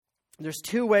There's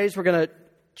two ways we're going to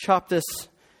chop this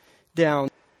down.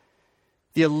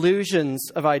 The illusions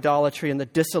of idolatry and the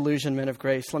disillusionment of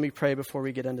grace. Let me pray before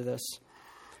we get into this.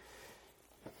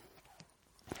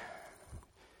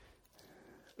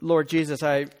 Lord Jesus,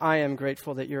 I am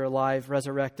grateful that you're alive,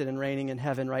 resurrected, and reigning in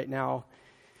heaven right now.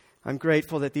 I'm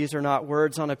grateful that these are not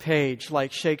words on a page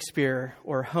like Shakespeare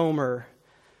or Homer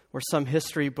or some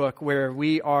history book where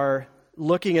we are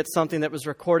looking at something that was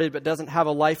recorded but doesn't have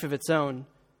a life of its own.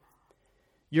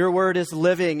 Your word is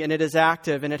living and it is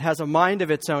active and it has a mind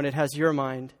of its own. It has your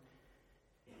mind.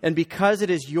 And because it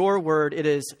is your word, it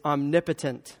is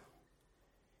omnipotent.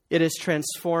 It is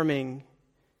transforming.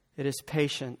 It is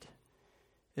patient.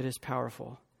 It is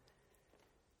powerful.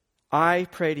 I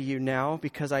pray to you now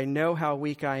because I know how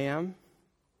weak I am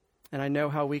and I know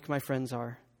how weak my friends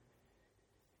are.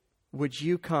 Would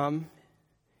you come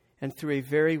and through a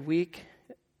very weak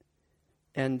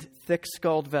and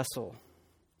thick-skulled vessel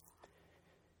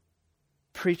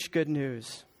preach good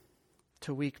news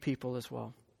to weak people as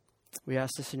well. We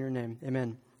ask this in your name.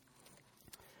 Amen.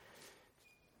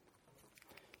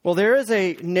 Well, there is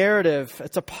a narrative,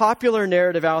 it's a popular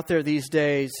narrative out there these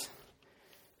days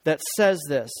that says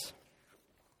this.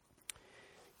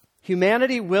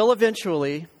 Humanity will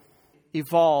eventually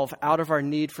evolve out of our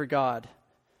need for God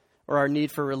or our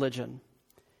need for religion.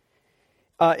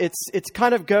 It's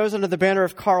kind of goes under the banner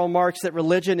of Karl Marx that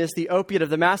religion is the opiate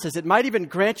of the masses. It might even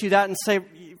grant you that and say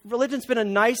religion's been a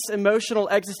nice emotional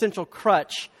existential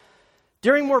crutch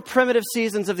during more primitive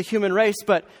seasons of the human race,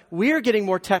 but we're getting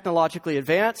more technologically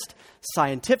advanced,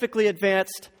 scientifically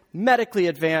advanced, medically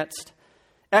advanced,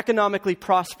 economically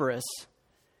prosperous.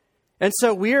 And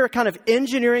so we're kind of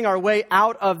engineering our way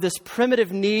out of this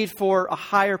primitive need for a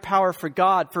higher power for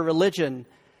God, for religion.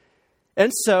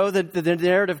 And so the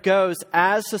narrative goes,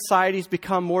 as societies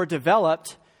become more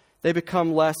developed, they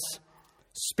become less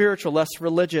spiritual, less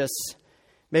religious.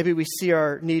 Maybe we see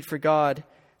our need for God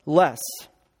less.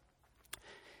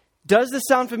 Does this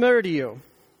sound familiar to you?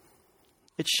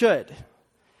 It should.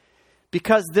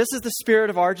 Because this is the spirit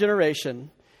of our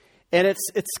generation. And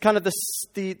it's kind of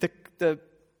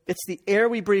it's the air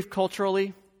we breathe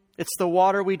culturally. It's the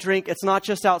water we drink. It's not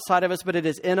just outside of us, but it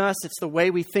is in us. It's the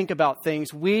way we think about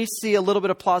things. We see a little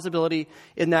bit of plausibility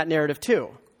in that narrative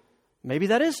too. Maybe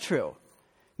that is true.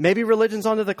 Maybe religion's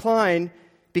on the decline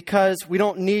because we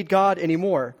don't need God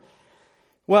anymore.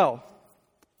 Well,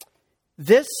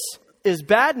 this is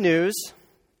bad news,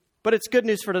 but it's good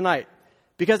news for tonight.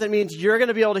 Because it means you're going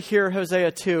to be able to hear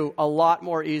Hosea 2 a lot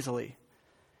more easily.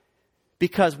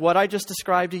 Because what I just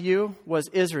described to you was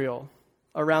Israel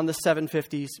around the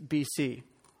 750s BC.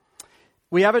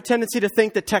 We have a tendency to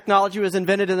think that technology was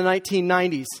invented in the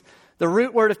 1990s. The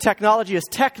root word of technology is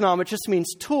technon, which just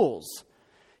means tools.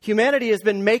 Humanity has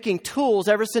been making tools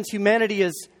ever since humanity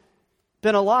has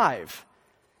been alive.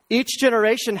 Each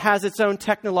generation has its own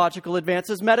technological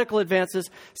advances, medical advances,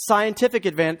 scientific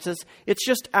advances. It's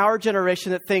just our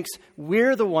generation that thinks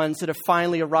we're the ones that have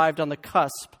finally arrived on the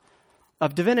cusp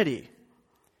of divinity.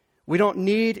 We don't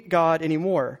need God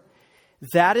anymore.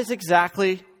 That is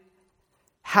exactly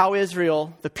how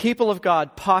Israel, the people of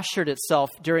God, postured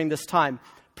itself during this time.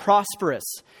 Prosperous.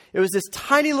 It was this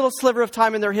tiny little sliver of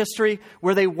time in their history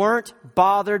where they weren't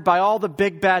bothered by all the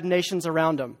big bad nations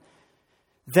around them.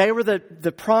 They were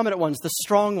the prominent ones, the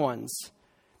strong ones.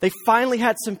 They finally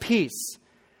had some peace.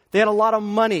 They had a lot of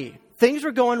money. Things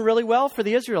were going really well for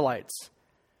the Israelites.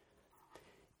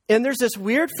 And there's this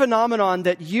weird phenomenon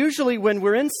that usually when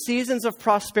we're in seasons of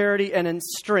prosperity and in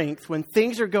strength, when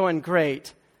things are going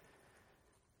great,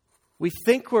 we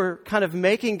think we're kind of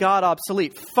making God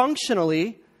obsolete.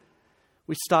 Functionally,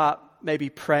 we stop maybe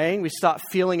praying. We stop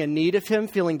feeling a need of Him,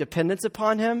 feeling dependence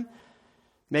upon Him.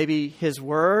 Maybe His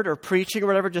word or preaching or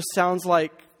whatever just sounds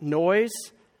like noise.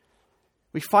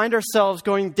 We find ourselves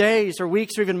going days or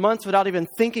weeks or even months without even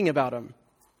thinking about Him.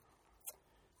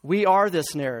 We are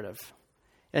this narrative.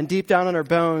 And deep down in our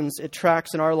bones, it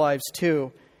tracks in our lives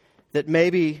too, that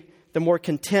maybe the more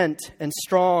content and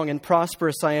strong and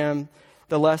prosperous I am,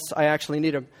 the less I actually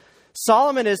need Him.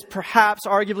 Solomon is perhaps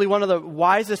arguably one of the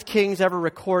wisest kings ever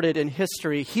recorded in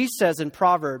history. He says in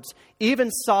Proverbs, even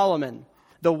Solomon,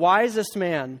 the wisest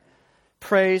man,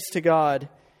 prays to God,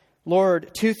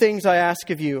 Lord, 2 things I ask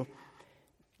of you.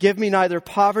 Give me neither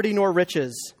poverty nor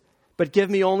riches, but give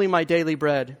me only my daily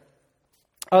bread.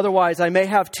 Otherwise, I may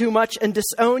have too much and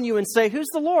disown you and say, who's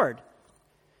the Lord?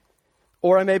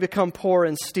 Or I may become poor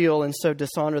and steal and so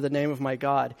dishonor the name of my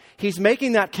God. He's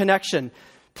making that connection.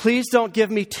 Please don't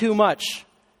give me too much.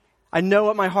 I know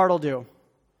what my heart will do.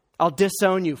 I'll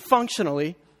disown you.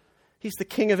 Functionally, He's the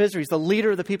king of Israel. He's the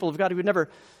leader of the people of God. He would never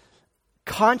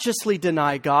consciously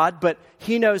deny God, but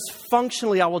he knows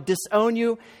functionally I will disown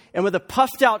you. And with a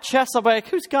puffed out chest, I'll be like,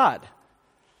 who's God?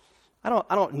 I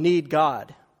don't need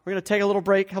God. We're going to take a little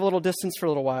break, have a little distance for a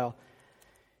little while.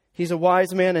 He's a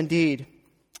wise man indeed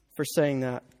for saying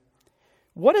that.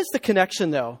 What is the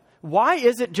connection, though? Why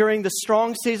is it during the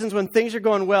strong seasons when things are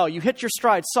going well, you hit your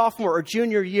stride sophomore or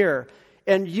junior year,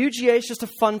 and UGA is just a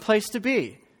fun place to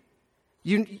be?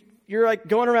 You're like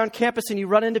going around campus and you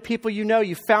run into people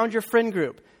you found your friend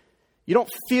group. You don't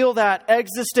feel that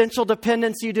existential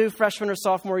dependence you do freshman or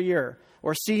sophomore year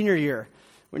or senior year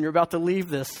when you're about to leave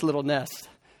this little nest.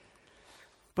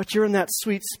 But you're in that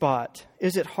sweet spot.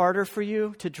 Is it harder for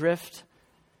you to drift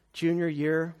junior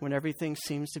year when everything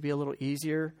seems to be a little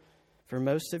easier for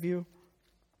most of you?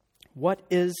 What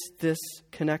is this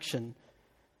connection?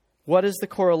 What is the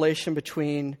correlation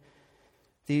between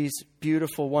these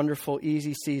beautiful, wonderful,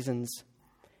 easy seasons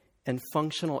and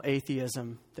functional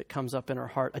atheism that comes up in our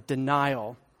heart, a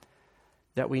denial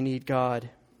that we need God?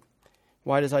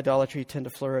 Why does idolatry tend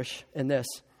to flourish in this?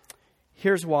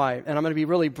 Here's why, and I'm going to be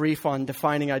really brief on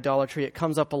defining idolatry. It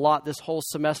comes up a lot this whole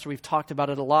semester. We've talked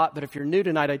about it a lot, but if you're new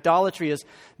tonight, idolatry is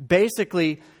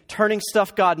basically turning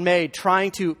stuff God made, trying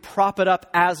to prop it up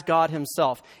as God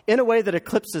himself in a way that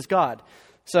eclipses God.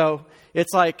 So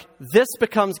it's like this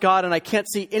becomes God and I can't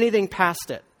see anything past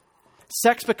it.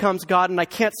 Sex becomes God and I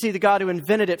can't see the God who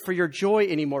invented it for your joy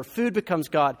anymore. Food becomes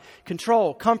God.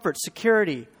 Control, comfort,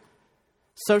 security,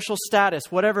 social status,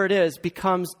 whatever it is,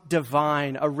 becomes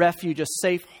divine, a refuge, a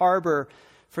safe harbor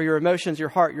for your emotions, your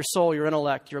heart, your soul, your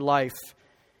intellect, your life.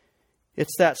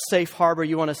 It's that safe harbor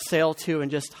you want to sail to and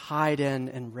just hide in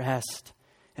and rest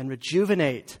and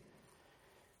rejuvenate.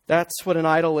 That's what an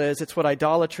idol is. It's what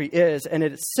idolatry is. And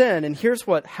it's sin. And here's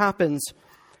what happens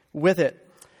with it.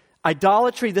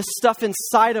 Idolatry, this stuff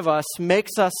inside of us,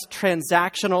 makes us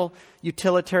transactional,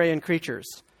 utilitarian creatures.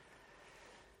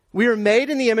 We are made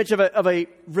in the image of a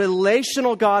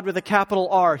relational God with a capital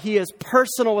R. He is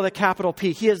personal with a capital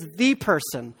P. He is the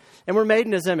person. And we're made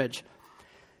in his image.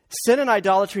 Sin and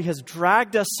idolatry has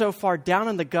dragged us so far down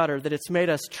in the gutter that it's made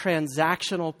us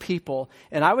transactional people.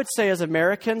 And I would say as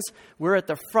Americans, we're at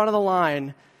the front of the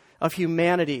line of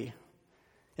humanity.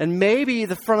 And maybe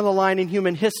the front of the line in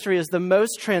human history is the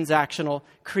most transactional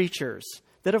creatures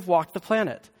that have walked the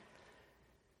planet.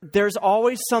 There's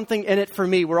always something in it for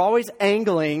me. We're always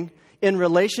angling in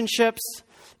relationships,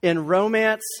 in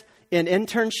romance, in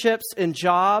internships, in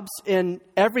jobs, in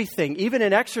everything, even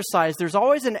in exercise. There's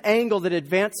always an angle that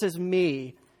advances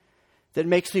me that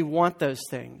makes me want those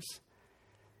things.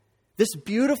 This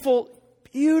beautiful,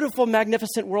 beautiful,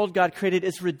 magnificent world God created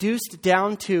is reduced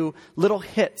down to little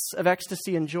hits of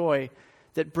ecstasy and joy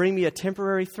that bring me a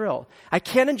temporary thrill. I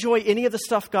can't enjoy any of the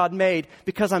stuff God made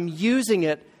because I'm using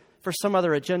it for some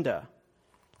other agenda.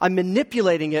 I'm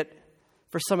manipulating it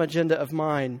for some agenda of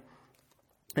mine,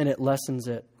 and it lessens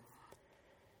it.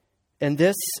 And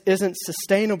this isn't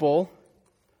sustainable,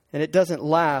 and it doesn't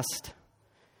last,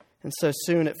 and so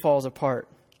soon it falls apart.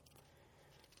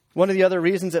 One of the other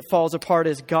reasons it falls apart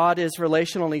is God is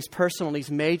relational and he's personal, and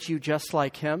he's made you just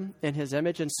like him in his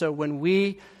image. And so when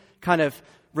we kind of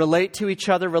relate to each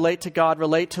other, relate to God,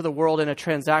 relate to the world in a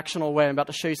transactional way. I'm about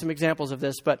to show you some examples of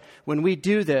this, but when we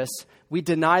do this, we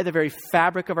deny the very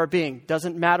fabric of our being.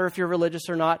 Doesn't matter if you're religious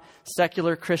or not,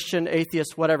 secular, Christian,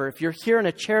 atheist, whatever. If you're here in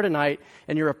a chair tonight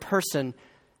and you're a person,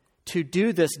 to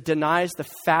do this denies the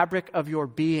fabric of your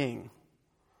being.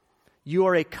 You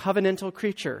are a covenantal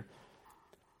creature.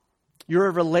 You're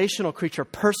a relational creature,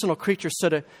 personal creature.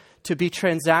 So to be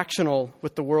transactional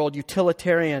with the world,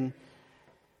 utilitarian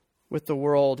with the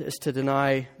world, is to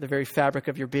deny the very fabric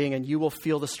of your being, and you will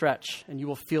feel the stretch and you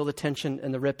will feel the tension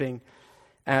and the ripping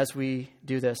as we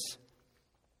do this.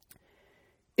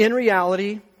 In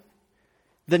reality,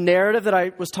 the narrative that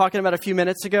I was talking about a few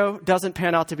minutes ago doesn't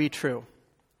pan out to be true.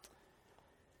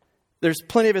 There's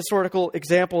plenty of historical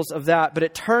examples of that, but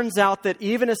it turns out that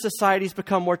even as societies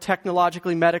become more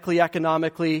technologically, medically,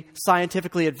 economically,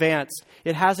 scientifically advanced,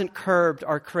 it hasn't curbed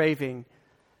our craving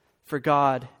for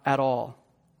God at all.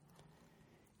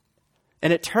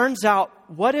 And it turns out,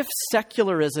 what if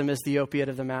secularism is the opiate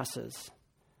of the masses?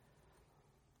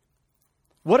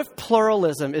 What if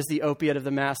pluralism is the opiate of the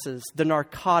masses, the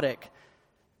narcotic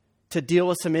to deal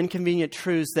with some inconvenient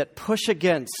truths that push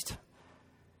against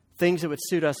things that would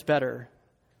suit us better?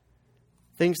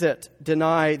 Things that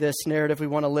deny this narrative we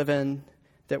want to live in,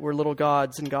 that we're little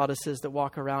gods and goddesses that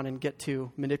walk around and get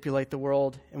to manipulate the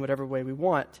world in whatever way we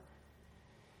want.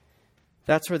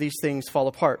 That's where these things fall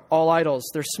apart. All idols,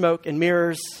 they're smoke and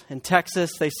mirrors. In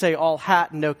Texas, they say all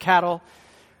hat and no cattle.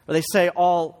 Or they say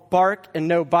all bark and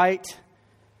no bite.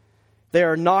 They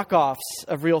are knockoffs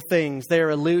of real things. They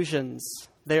are illusions.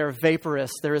 They are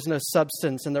vaporous. There is no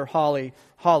substance, and they're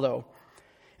hollow.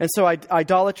 And so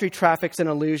idolatry traffics in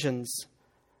illusions.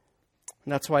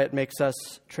 And that's why it makes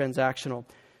us transactional.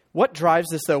 What drives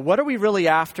this, though? What are we really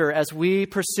after as we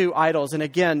pursue idols? And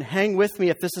again, hang with me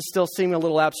if this is still seeming a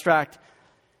little abstract.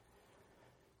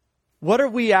 What are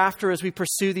we after as we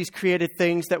pursue these created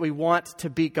things that we want to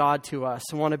be God to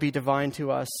us and want to be divine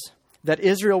to us? That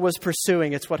Israel was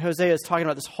pursuing. It's what Hosea is talking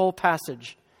about, this whole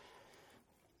passage.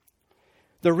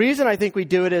 The reason I think we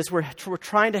do it is we're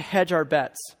trying to hedge our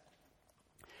bets.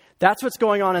 That's what's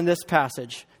going on in this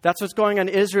passage. That's what's going on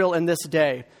in Israel in this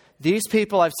day. These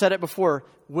people, I've said it before,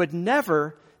 would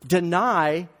never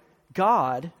deny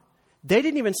God. They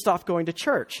didn't even stop going to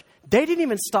church. They didn't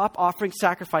even stop offering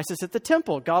sacrifices at the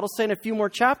temple. God will say in a few more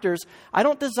chapters, I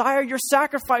don't desire your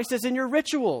sacrifices and your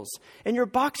rituals and your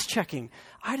box checking.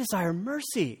 I desire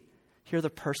mercy. Hear the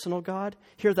personal God.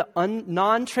 Hear the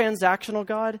non-transactional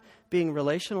God being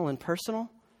relational and personal.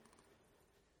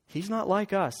 He's not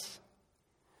like us.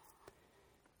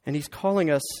 And he's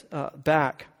calling us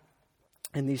back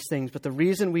in these things. But the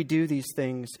reason we do these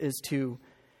things is to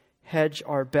hedge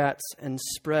our bets and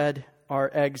spread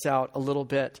our eggs out a little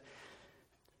bit.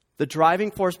 The driving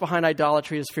force behind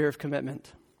idolatry is fear of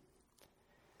commitment.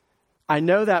 I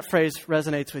know that phrase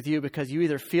resonates with you because you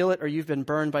either feel it or you've been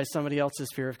burned by somebody else's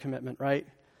fear of commitment, right?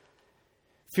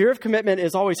 Fear of commitment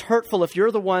is always hurtful if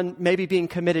you're the one maybe being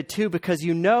committed to, because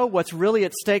you know what's really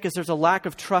at stake is there's a lack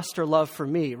of trust or love for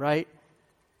me, right?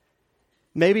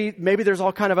 Maybe there's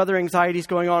all kind of other anxieties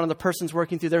going on and the person's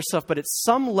working through their stuff, but at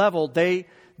some level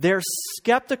they're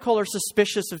skeptical or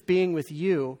suspicious of being with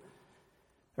you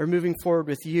or moving forward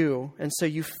with you. And so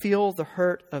you feel the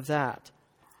hurt of that.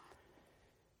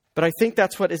 But I think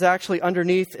that's what is actually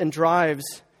underneath and drives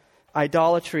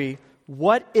idolatry.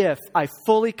 What if I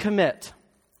fully commit?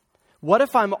 What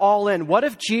if I'm all in? What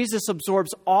if Jesus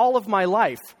absorbs all of my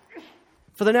life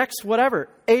for the next,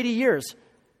 80 years?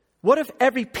 What if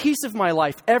every piece of my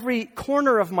life, every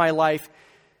corner of my life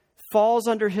falls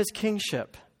under his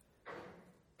kingship?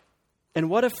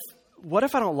 And what if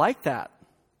I don't like that?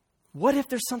 What if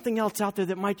there's something else out there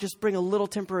that might just bring a little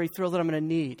temporary thrill that I'm going to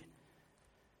need?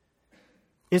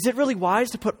 Is it really wise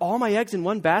to put all my eggs in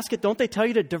one basket? Don't they tell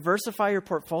you to diversify your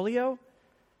portfolio?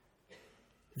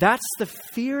 That's the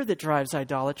fear that drives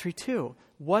idolatry too.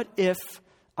 What if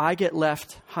I get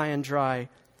left high and dry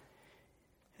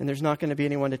and there's not going to be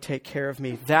anyone to take care of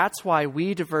me? That's why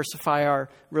we diversify our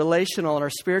relational and our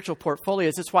spiritual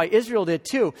portfolios. It's why Israel did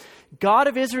too. God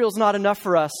of Israel is not enough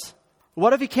for us.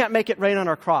 What if he can't make it rain on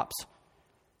our crops?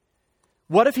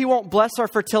 What if he won't bless our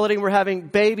fertility and we're having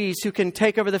babies who can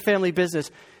take over the family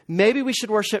business? Maybe we should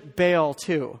worship Baal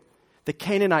too, the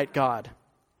Canaanite god,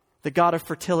 the god of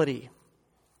fertility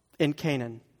in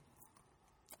Canaan.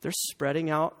 They're spreading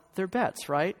out their bets,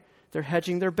 right? They're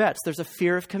hedging their bets. There's a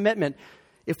fear of commitment.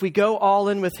 If we go all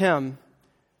in with him,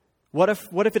 what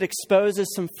if it exposes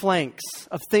some flanks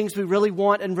of things we really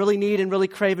want and really need and really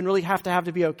crave and really have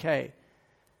to be okay?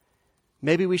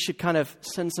 Maybe we should kind of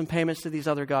send some payments to these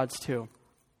other gods too.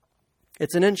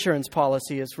 It's an insurance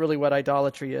policy is really what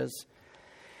idolatry is.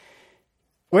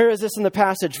 Where is this in the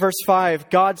passage? Verse 5,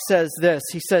 God says this.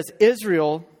 He says,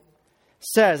 Israel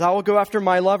says, I will go after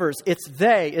my lovers. It's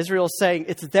they, Israel is saying,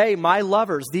 it's they, my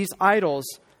lovers, these idols,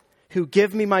 who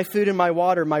give me my food and my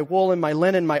water, my wool and my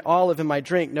linen, my olive and my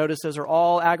drink. Notice those are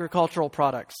all agricultural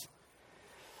products.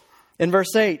 In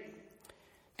verse 8,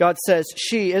 God says,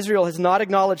 she, Israel, has not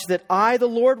acknowledged that I, the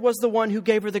Lord, was the one who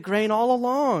gave her the grain all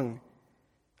along.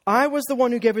 I was the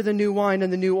one who gave her the new wine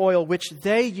and the new oil, which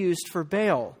they used for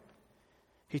Baal.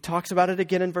 He talks about it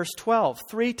again in verse 12,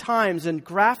 3 times in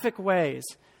graphic ways.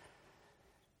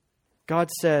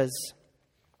 God says,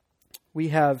 we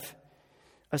have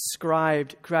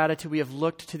ascribed gratitude. We have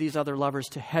looked to these other lovers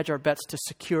to hedge our bets, to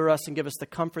secure us and give us the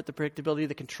comfort, the predictability,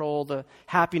 the control, the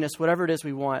happiness, whatever it is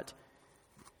we want,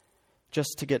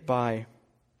 just to get by.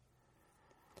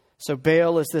 So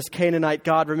Baal is this Canaanite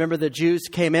god. Remember, the Jews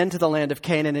came into the land of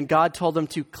Canaan and God told them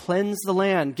to cleanse the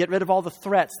land, get rid of all the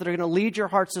threats that are going to lead your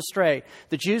hearts astray.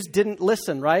 The Jews didn't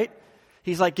listen, right?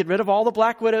 He's like, get rid of all the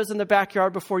black widows in the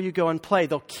backyard before you go and play.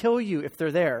 They'll kill you if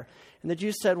they're there. And the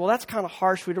Jews said, well, that's kind of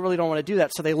harsh. We really don't want to do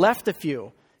that. So they left a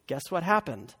few. Guess what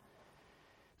happened?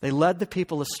 They led the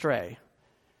people astray.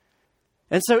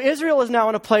 And so Israel is now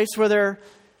in a place where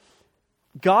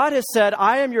God has said,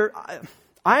 I am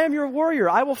your warrior.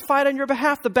 I will fight on your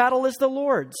behalf. The battle is the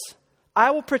Lord's. I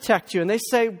will protect you. And they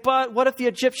say, but what if the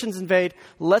Egyptians invade?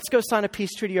 Let's go sign a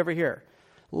peace treaty over here.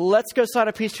 Let's go sign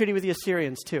a peace treaty with the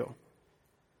Assyrians too.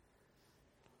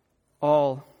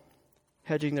 All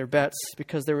hedging their bets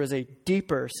because there was a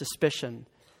deeper suspicion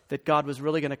that God was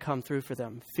really going to come through for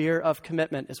them. Fear of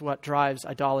commitment is what drives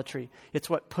idolatry. It's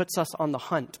what puts us on the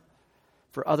hunt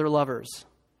for other lovers,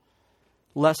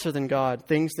 lesser than God,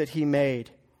 things that he made,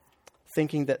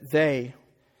 thinking that they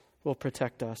will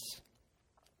protect us.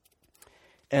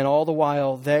 And all the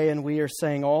while, they and we are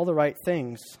saying all the right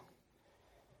things.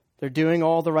 They're doing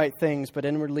all the right things, but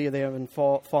inwardly they haven't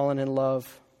fallen in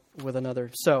love with another.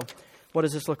 So, what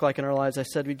does this look like in our lives? I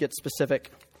said we'd get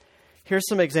specific. Here's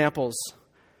some examples.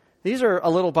 These are a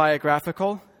little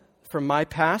biographical from my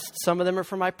past. Some of them are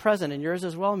from my present, and yours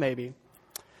as well, maybe.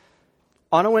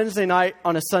 On a Wednesday night,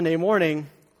 on a Sunday morning,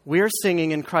 we're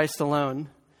singing In Christ Alone.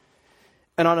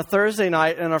 And on a Thursday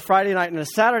night, and a Friday night, and a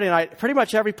Saturday night, pretty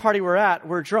much every party we're at,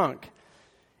 we're drunk.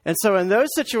 And so in those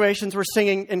situations, we're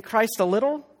singing In Christ a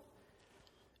little,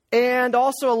 and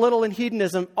also a little in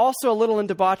hedonism, also a little in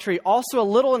debauchery, also a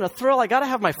little in a thrill. I got to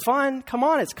have my fun. Come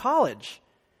on, it's college.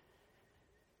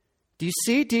 Do you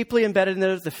see deeply embedded in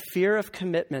there the fear of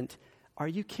commitment? Are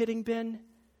you kidding, Ben?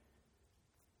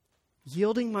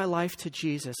 Yielding my life to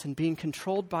Jesus and being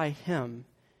controlled by him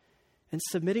and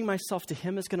submitting myself to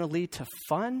him is going to lead to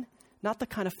fun, not the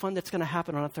kind of fun that's going to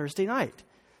happen on a Thursday night.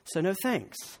 So no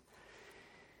thanks.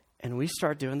 And we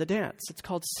start doing the dance. It's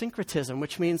called syncretism,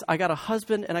 which means I got a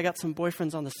husband and I got some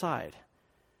boyfriends on the side.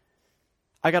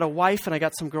 I got a wife and I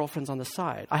got some girlfriends on the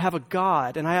side. I have a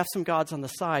God and I have some gods on the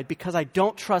side because I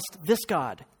don't trust this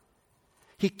God.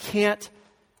 I can't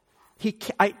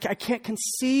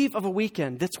conceive of a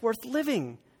weekend that's worth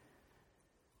living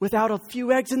without a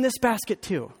few eggs in this basket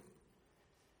too.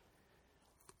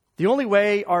 The only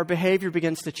way our behavior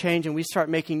begins to change and we start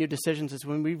making new decisions is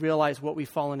when we realize what we've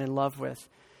fallen in love with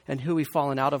and who we've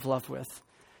fallen out of love with.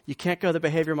 You can't go the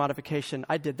behavior modification.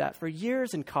 I did that for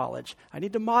years in college. I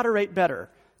need to moderate better.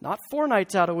 Not 4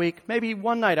 nights out a week, maybe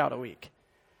 1 night out a week.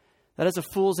 That is a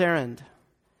fool's errand.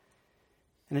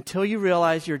 And until you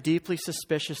realize you're deeply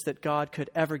suspicious that God could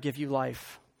ever give you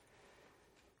life,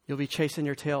 you'll be chasing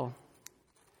your tail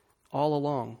all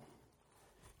along,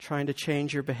 trying to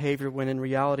change your behavior when in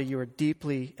reality you are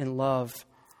deeply in love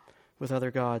with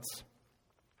other gods.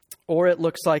 Or it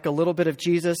looks like a little bit of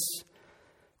Jesus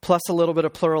plus a little bit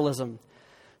of pluralism.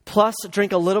 Plus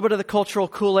drink a little bit of the cultural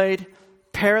Kool-Aid,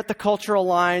 parrot the cultural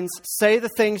lines, say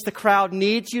the things the crowd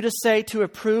needs you to say to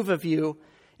approve of you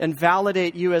and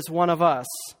validate you as one of us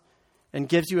and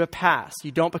gives you a pass. You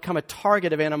don't become a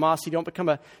target of animosity. You don't become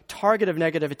a target of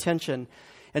negative attention.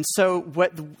 And so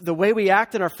the way we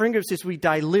act in our friend groups is we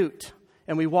dilute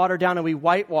and we water down and we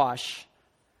whitewash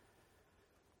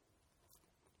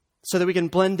so that we can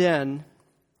blend in,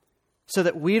 so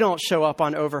that we don't show up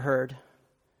on Overheard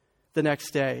the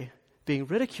next day being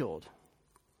ridiculed.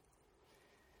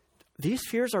 These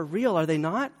fears are real, are they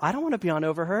not? I don't want to be on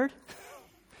Overheard.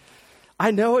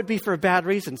 I know it would be for a bad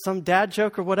reason, some dad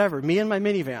joke or whatever, me and my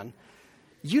minivan.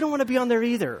 You don't want to be on there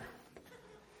either.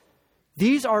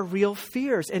 These are real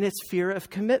fears, and it's fear of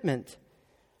commitment.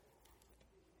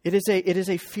 It is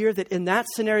a fear that in that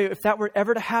scenario, if that were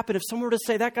ever to happen, if someone were to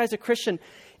say, that guy's a Christian,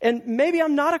 and maybe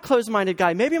I'm not a closed-minded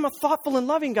guy, maybe I'm a thoughtful and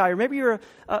loving guy, or maybe you're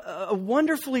a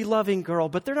wonderfully loving girl,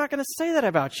 but they're not going to say that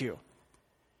about you.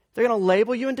 They're going to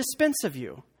label you and dispense of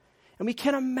you. And we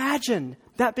can't imagine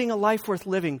that being a life worth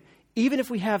living, even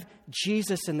if we have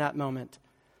Jesus in that moment,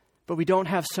 but we don't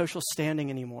have social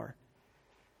standing anymore.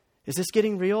 Is this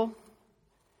getting real?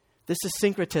 This is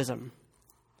syncretism.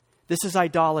 This is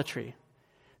idolatry.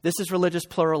 This is religious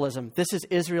pluralism. This is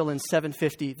Israel in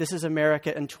 750. This is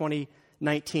America in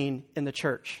 2019 in the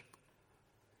church.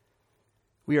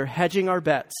 We are hedging our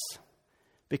bets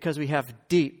because we have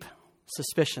deep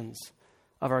suspicions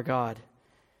of our God,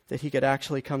 that he could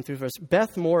actually come through for us.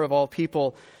 Beth Moore, of all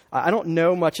people, I don't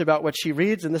know much about what she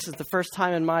reads, and this is the first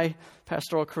time in my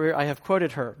pastoral career I have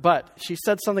quoted her. But she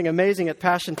said something amazing at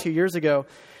Passion 2 years ago.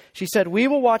 She said, "We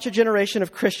will watch a generation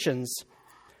of Christians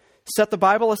set the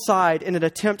Bible aside in an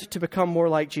attempt to become more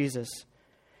like Jesus.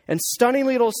 And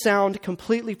stunningly, it'll sound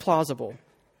completely plausible.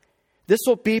 This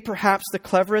will be perhaps the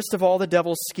cleverest of all the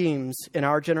devil's schemes in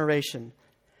our generation.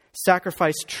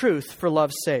 Sacrifice truth for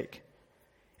love's sake.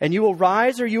 And you will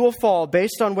rise or you will fall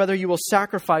based on whether you will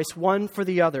sacrifice one for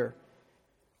the other,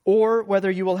 or whether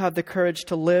you will have the courage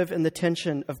to live in the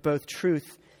tension of both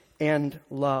truth and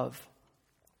love."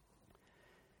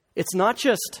 It's not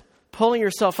just pulling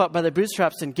yourself up by the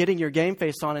bootstraps and getting your game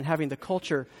face on and having the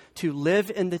culture to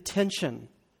live in the tension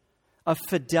of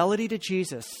fidelity to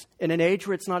Jesus in an age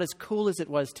where it's not as cool as it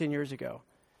was 10 years ago.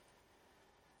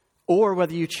 Or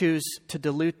whether you choose to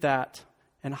dilute that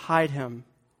and hide him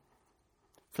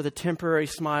for the temporary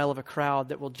smile of a crowd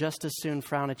that will just as soon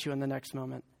frown at you in the next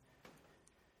moment.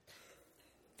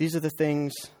 These are the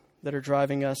things that are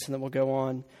driving us, and then we'll go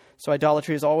on. So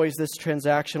idolatry is always this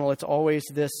transactional. It's always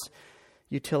this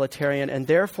utilitarian. And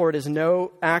therefore, it is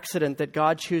no accident that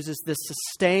God chooses this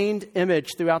sustained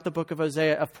image throughout the book of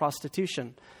Hosea of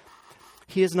prostitution.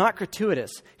 He is not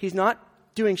gratuitous. He's not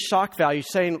doing shock value,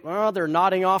 saying, oh, they're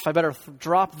nodding off. I better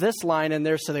drop this line in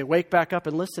there so they wake back up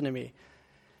and listen to me.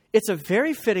 It's a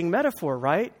very fitting metaphor,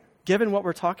 right? Given what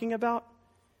we're talking about.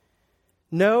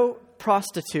 No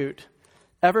prostitute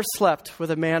ever slept with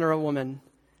a man or a woman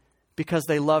because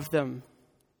they loved them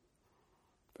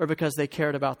or because they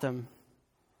cared about them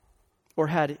or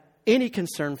had any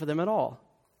concern for them at all.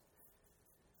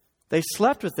 They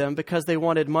slept with them because they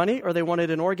wanted money or they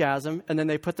wanted an orgasm, and then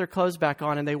they put their clothes back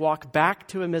on and they walk back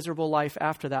to a miserable life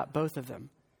after that, both of them.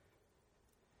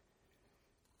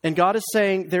 And God is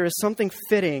saying there is something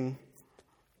fitting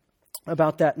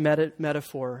about that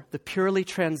metaphor, the purely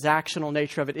transactional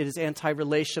nature of it. It is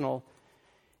anti-relational.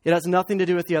 It has nothing to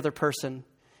do with the other person.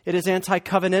 It is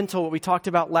anti-covenantal, what we talked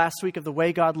about last week of the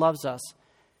way God loves us.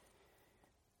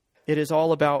 It is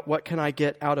all about what can I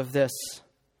get out of this,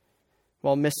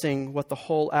 while missing what the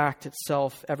whole act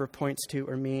itself ever points to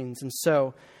or means. And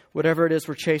so, whatever it is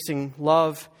we're chasing,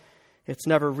 love, it's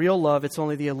never real love. It's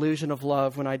only the illusion of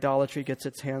love when idolatry gets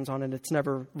its hands on it. It's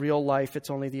never real life.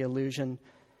 It's only the illusion.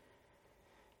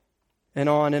 And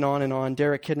on and on and on.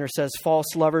 Derek Kidner says,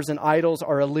 false lovers and idols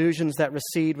are illusions that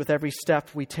recede with every step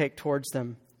we take towards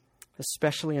them,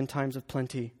 especially in times of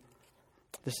plenty.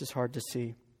 This is hard to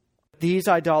see. These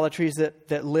idolatries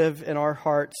that live in our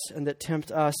hearts and that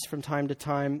tempt us from time to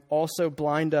time also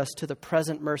blind us to the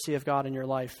present mercy of God in your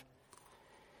life.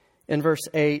 In verse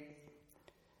 8,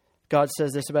 God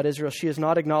says this about Israel: she has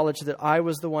not acknowledged that I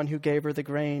was the one who gave her the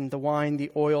grain, the wine,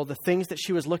 the oil, the things that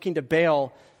she was looking to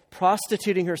Baal,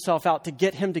 prostituting herself out to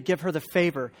get him to give her the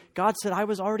favor. God said, I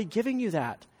was already giving you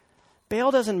that. Baal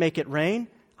doesn't make it rain.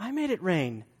 I made it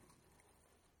rain.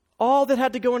 All that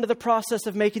had to go into the process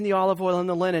of making the olive oil and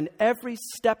the linen, every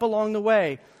step along the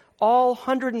way, all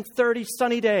 130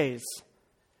 sunny days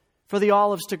for the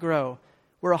olives to grow,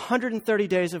 were 130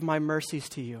 days of my mercies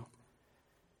to you.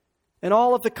 And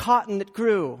all of the cotton that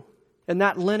grew and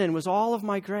that linen was all of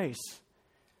my grace.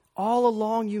 All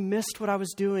along you missed what I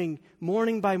was doing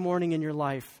morning by morning in your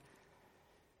life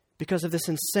because of this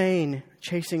insane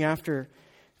chasing after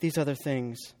these other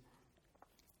things.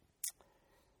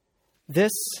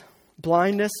 This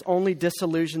blindness only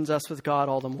disillusions us with God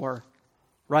all the more,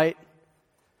 right?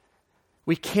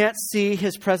 We can't see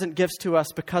His present gifts to us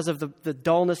because of the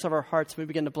dullness of our hearts. We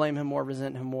begin to blame Him more,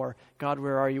 resent Him more. God,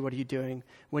 where are you? What are you doing?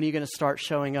 When are you going to start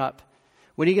showing up?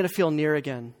 When are you going to feel near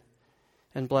again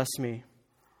and bless me?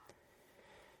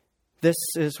 This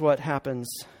is what happens.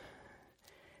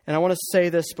 And I want to say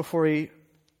this before we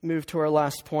move to our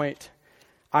last point.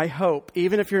 I hope,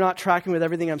 even if you're not tracking with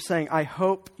everything I'm saying, I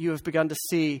hope you have begun to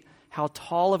see how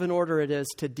tall of an order it is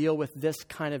to deal with this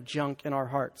kind of junk in our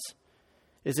hearts.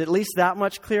 Is it at least that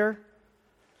much clear?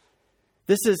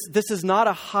 This is not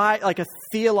a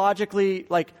theologically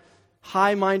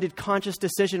high-minded conscious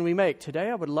decision we make.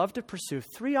 Today I would love to pursue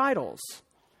 3 idols.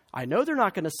 I know they're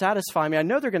not going to satisfy me. I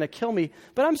know they're going to kill me,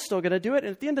 but I'm still going to do it.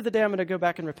 And at the end of the day, I'm going to go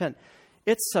back and repent.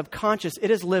 It's subconscious. It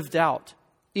is lived out.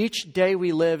 Each day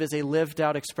we live is a lived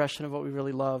out expression of what we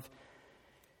really love,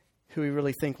 who we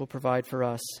really think will provide for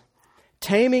us.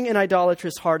 Taming an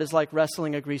idolatrous heart is like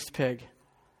wrestling a greased pig.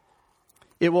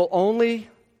 It will only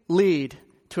lead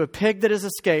to a pig that has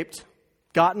escaped,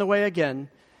 gotten away again,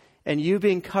 and you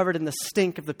being covered in the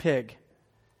stink of the pig.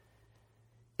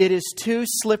 It is too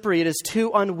slippery, it is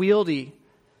too unwieldy,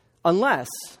 unless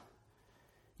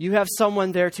you have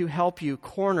someone there to help you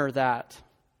corner that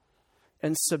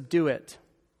and subdue it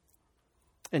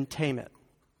and tame it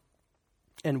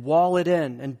and wall it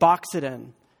in and box it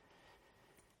in.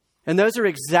 And those are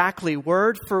exactly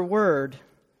word for word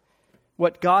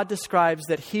what God describes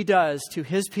that He does to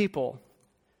His people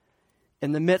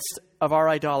in the midst of our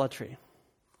idolatry.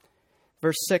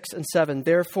 Verse 6 and 7,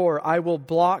 therefore I will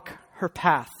block her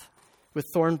path with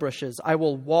thorn bushes. I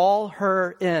will wall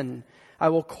her in. I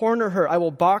will corner her. I will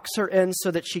box her in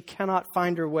so that she cannot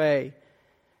find her way.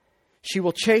 She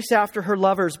will chase after her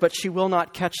lovers, but she will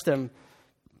not catch them.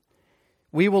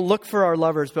 We will look for our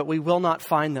lovers, but we will not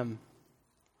find them.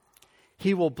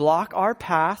 He will block our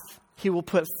path. He will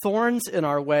put thorns in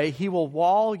our way. He will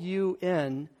wall you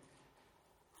in.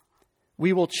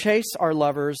 We will chase our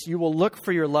lovers. You will look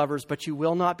for your lovers, but you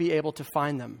will not be able to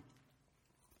find them.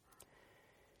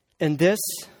 And this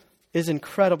is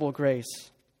incredible grace.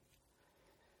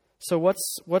 So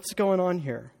what's going on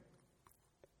here?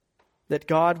 That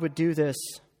God would do this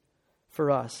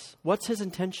for us. What's His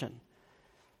intention?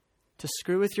 to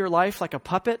screw with your life like a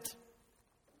puppet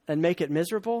and make it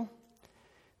miserable?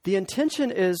 The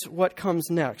intention is what comes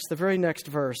next, the very next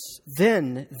verse.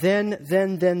 Then,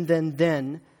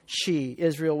 she,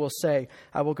 Israel, will say,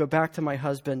 I will go back to my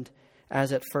husband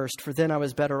as at first, for then I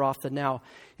was better off than now.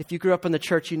 If you grew up in the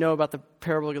church, you know about the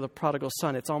parable of the prodigal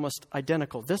son. It's almost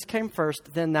identical. This came first,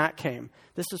 then that came.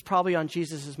 This was probably on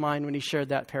Jesus' mind when he shared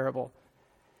that parable.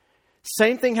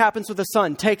 Same thing happens with the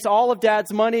son. Takes all of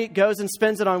dad's money, goes and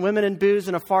spends it on women and booze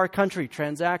in a far country.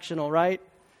 Transactional, right?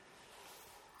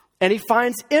 And he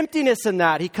finds emptiness in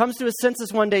that. He comes to his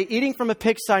senses one day, eating from a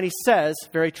pigsty, and he says,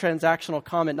 very transactional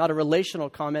comment, not a relational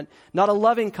comment, not a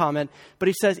loving comment, but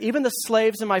he says, even the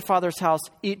slaves in my father's house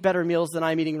eat better meals than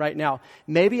I'm eating right now.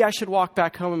 Maybe I should walk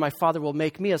back home and my father will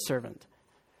make me a servant.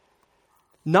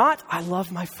 Not, I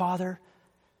love my father.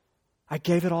 I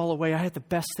gave it all away. I had the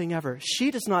best thing ever.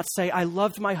 She does not say, I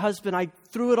loved my husband. I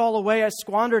threw it all away. I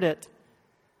squandered it.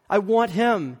 I want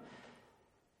him.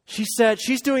 She said,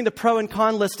 she's doing the pro and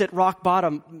con list at rock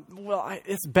bottom. Well,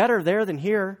 it's better there than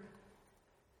here.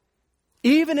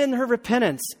 Even in her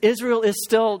repentance, Israel is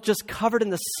still just covered in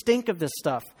the stink of this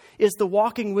stuff, is the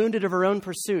walking wounded of her own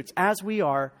pursuits, as we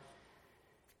are.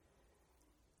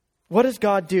 What does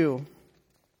God do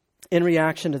in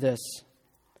reaction to this?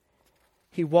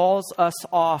 He walls us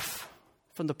off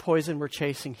from the poison we're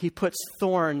chasing. He puts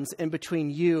thorns in between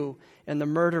you and the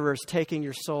murderers taking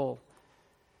your soul.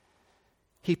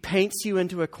 He paints you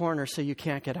into a corner so you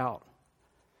can't get out.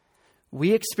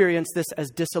 We experience this as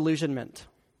disillusionment.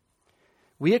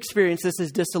 We experience this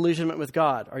as disillusionment with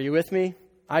God. Are you with me?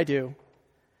 I do.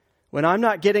 When I'm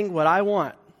not getting what I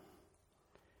want,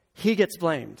 he gets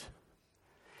blamed.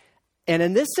 And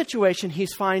in this situation,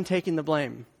 he's fine taking the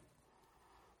blame.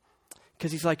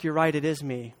 Because he's like, you're right, it is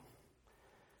me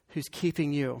who's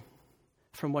keeping you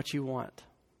from what you want.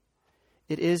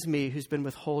 It is me who's been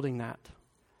withholding that.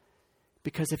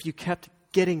 Because if you kept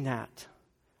getting that,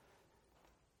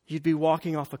 you'd be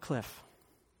walking off a cliff.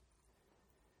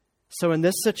 So in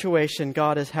this situation,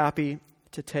 God is happy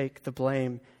to take the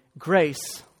blame.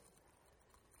 Grace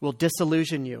will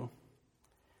disillusion you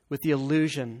with the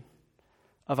illusion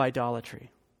of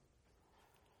idolatry.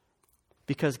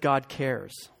 Because God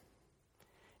cares.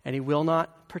 And he will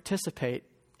not participate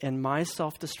in my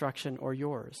self-destruction or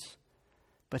yours,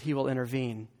 but he will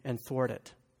intervene and thwart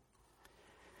it.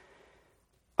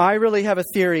 I really have a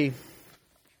theory,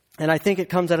 and I think it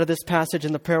comes out of this passage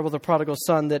in the parable of the prodigal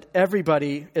son, that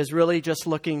everybody is really just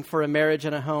looking for a marriage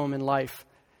and a home in life.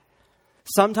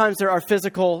 Sometimes there are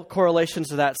physical correlations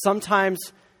to that. Sometimes,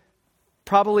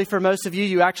 probably for most of you,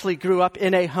 you actually grew up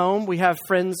in a home. We have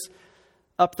friends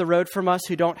up the road from us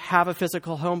who don't have a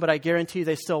physical home, but I guarantee you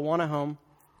they still want a home.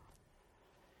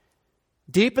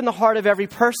 Deep in the heart of every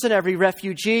person, every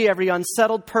refugee, every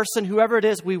unsettled person, whoever it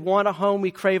is, we want a home,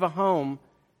 we crave a home.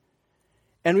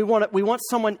 And we want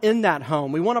someone in that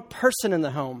home. We want a person in the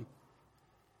home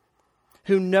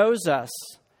who knows us,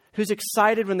 who's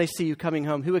excited when they see you coming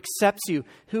home, who accepts you,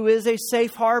 who is a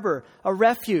safe harbor, a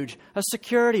refuge, a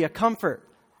security, a comfort,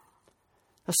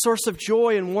 a source of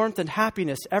joy and warmth and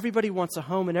happiness. Everybody wants a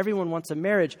home and everyone wants a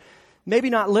marriage. Maybe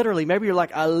not literally. Maybe you're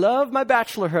like, I love my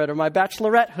bachelorhood or my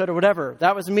bachelorettehood or whatever.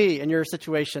 That was me in your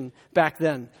situation back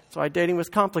then. So dating was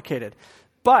complicated.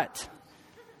 But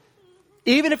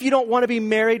even if you don't want to be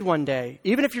married one day,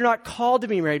 even if you're not called to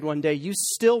be married one day, you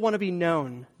still want to be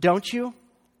known, don't you?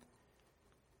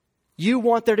 You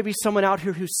want there to be someone out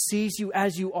here who sees you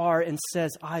as you are and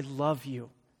says, I love you.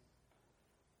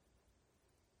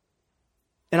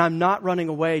 And I'm not running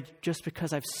away just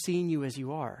because I've seen you as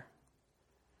you are.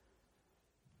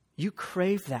 You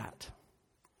crave that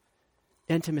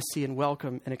intimacy and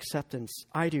welcome and acceptance.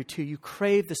 I do too. You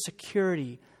crave the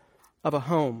security of a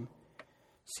home.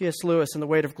 C.S. Lewis in The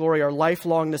Weight of Glory, our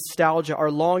lifelong nostalgia,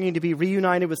 our longing to be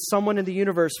reunited with someone in the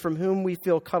universe from whom we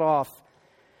feel cut off,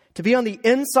 to be on the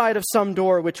inside of some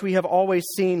door which we have always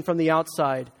seen from the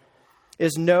outside,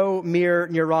 is no mere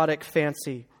neurotic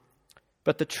fancy,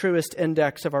 but the truest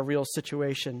index of our real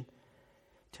situation.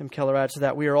 Tim Keller adds to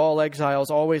that, we are all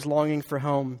exiles, always longing for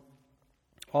home,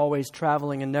 always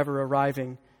traveling and never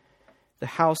arriving. The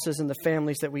houses and the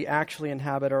families that we actually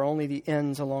inhabit are only the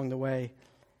ends along the way.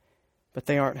 But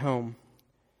they aren't home.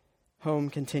 Home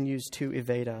continues to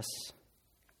evade us.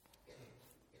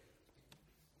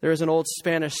 There is an old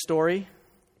Spanish story.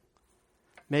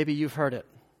 Maybe you've heard it.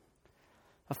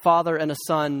 A father and a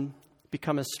son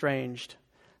become estranged.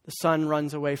 The son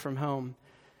runs away from home.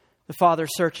 The father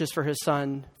searches for his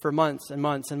son for months and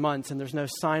months and months, and there's no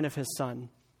sign of his son.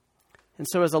 And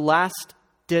so as a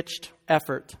last-ditched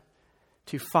effort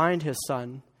to find his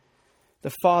son,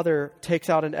 the father takes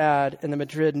out an ad in the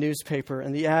Madrid newspaper,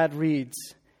 and the ad reads,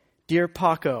 "Dear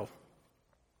Paco,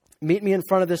 meet me in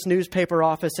front of this newspaper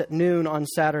office at noon on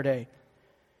Saturday.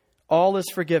 All is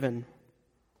forgiven.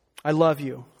 I love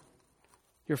you.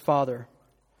 Your father."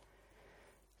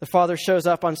 The father shows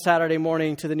up on Saturday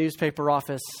morning to the newspaper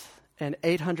office, and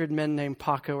 800 men named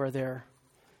Paco are there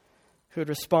who had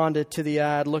responded to the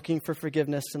ad looking for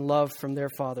forgiveness and love from their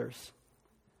fathers.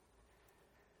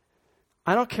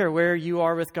 I don't care where you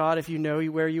are with God, if you know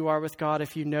where you are with God,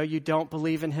 if you know you don't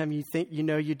believe in Him, you think you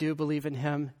know you do believe in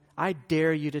Him. I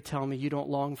dare you to tell me you don't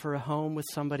long for a home with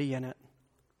somebody in it.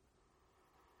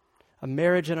 A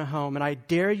marriage and a home. And I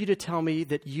dare you to tell me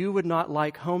that you would not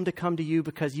like home to come to you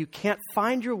because you can't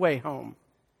find your way home.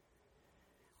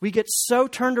 We get so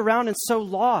turned around and so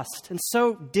lost and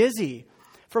so dizzy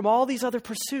from all these other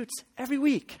pursuits every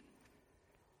week.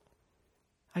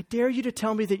 I dare you to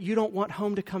tell me that you don't want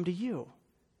home to come to you,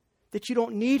 that you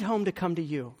don't need home to come to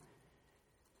you,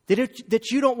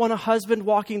 that you don't want a husband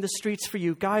walking the streets for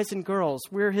you. Guys and girls,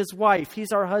 we're his wife,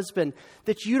 he's our husband,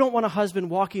 that you don't want a husband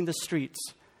walking the streets,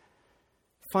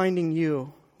 finding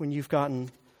you when you've gotten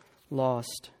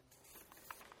lost.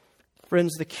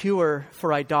 Friends, the cure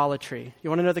for idolatry. You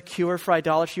want to know the cure for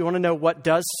idolatry? You want to know what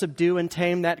does subdue and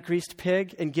tame that greased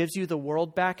pig and gives you the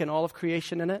world back and all of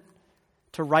creation in it?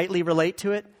 To rightly relate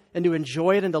to it and to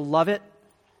enjoy it and to love it?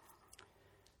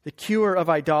 The cure of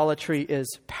idolatry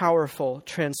is powerful,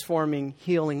 transforming,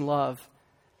 healing love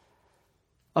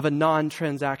of a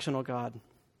non-transactional God.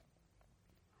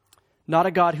 Not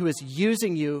a God who is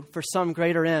using you for some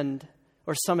greater end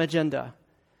or some agenda,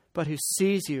 but who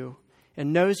sees you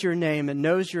and knows your name and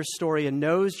knows your story and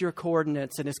knows your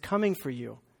coordinates and is coming for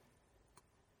you.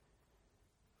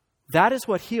 That is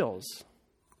what heals.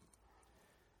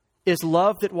 Is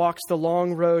love that walks the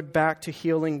long road back to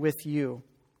healing with you.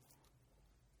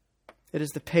 It is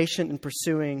the patient and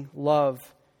pursuing love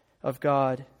of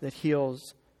God that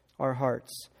heals our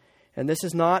hearts. And this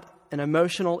is not an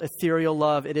emotional, ethereal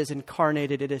love. It is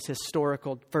incarnated. It is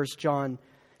historical. 1 John,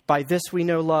 by this we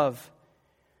know love,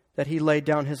 that He laid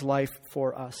down His life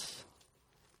for us.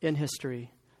 In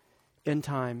history, in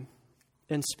time,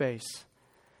 in space.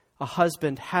 A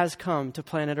husband has come to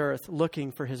planet Earth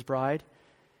looking for his bride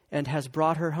and has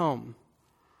brought her home.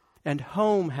 And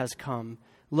home has come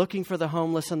looking for the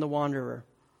homeless and the wanderer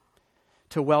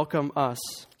to welcome us.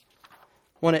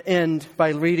 I want to end by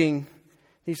reading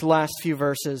these last few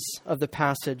verses of the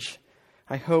passage.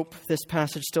 I hope this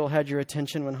passage still had your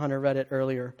attention when Hunter read it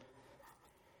earlier.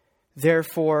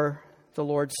 Therefore, the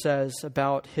Lord says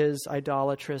about His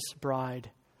idolatrous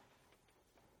bride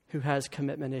who has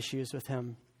commitment issues with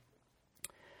Him.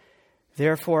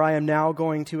 Therefore, I am now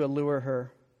going to allure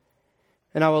her,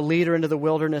 and I will lead her into the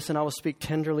wilderness, and I will speak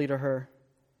tenderly to her.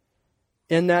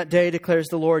 In that day, declares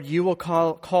the Lord, you will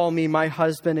call me my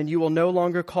husband, and you will no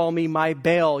longer call me my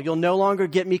Baal. You'll no longer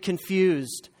get me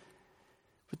confused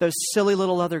with those silly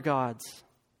little other gods.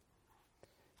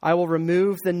 I will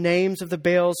remove the names of the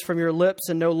Baals from your lips,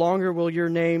 and no longer will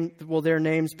their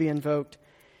names be invoked.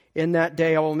 In that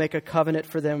day, I will make a covenant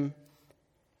for them,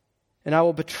 and I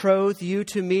will betroth you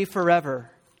to me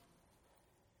forever.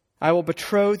 I will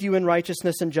betroth you in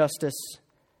righteousness and justice,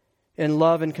 in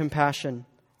love and compassion.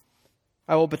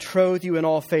 I will betroth you in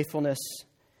all faithfulness,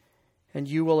 and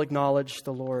you will acknowledge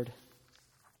the Lord.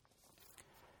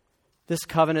 This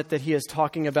covenant that he is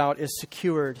talking about is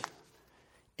secured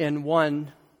in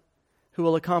one who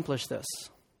will accomplish this.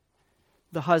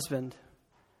 The husband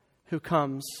who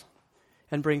comes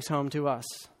and brings home to us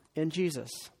in Jesus.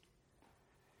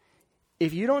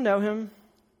 If you don't know Him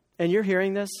and you're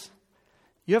hearing this,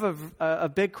 you have a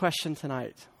big question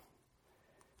tonight.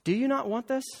 Do you not want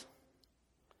this?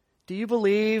 Do you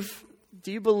believe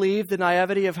the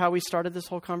naivety of how we started this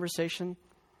whole conversation?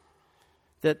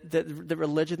 That the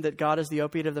religion, that God is the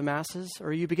opiate of the masses? Or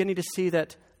are you beginning to see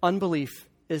that unbelief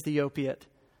is the opiate?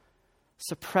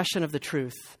 Suppression of the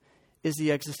truth is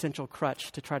the existential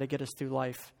crutch to try to get us through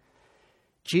life.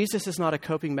 Jesus is not a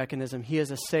coping mechanism. He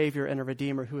is a Savior and a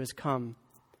Redeemer who has come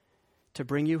to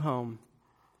bring you home.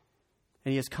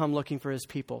 And He has come looking for His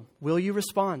people. Will you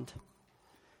respond?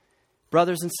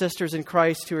 Brothers and sisters in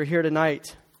Christ who are here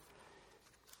tonight,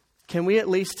 can we at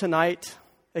least tonight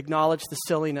acknowledge the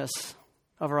silliness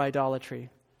of our idolatry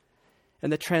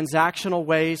and the transactional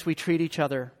ways we treat each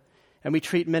other and we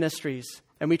treat ministries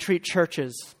and we treat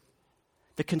churches,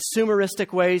 the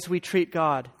consumeristic ways we treat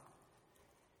God?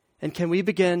 And can we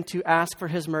begin to ask for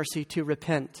His mercy to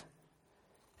repent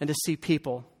and to see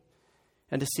people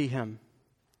and to see Him?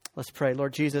 Let's pray.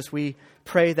 Lord Jesus, we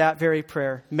pray that very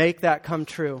prayer. Make that come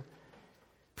true.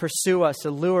 Pursue us,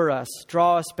 allure us,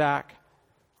 draw us back.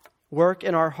 Work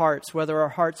in our hearts, whether our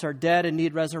hearts are dead and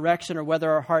need resurrection or whether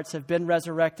our hearts have been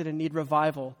resurrected and need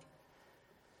revival.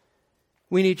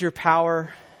 We need your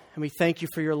power, and we thank you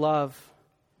for your love.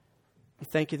 We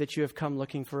thank you that you have come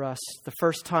looking for us the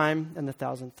first time and the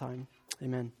 1,000th time.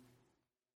 Amen.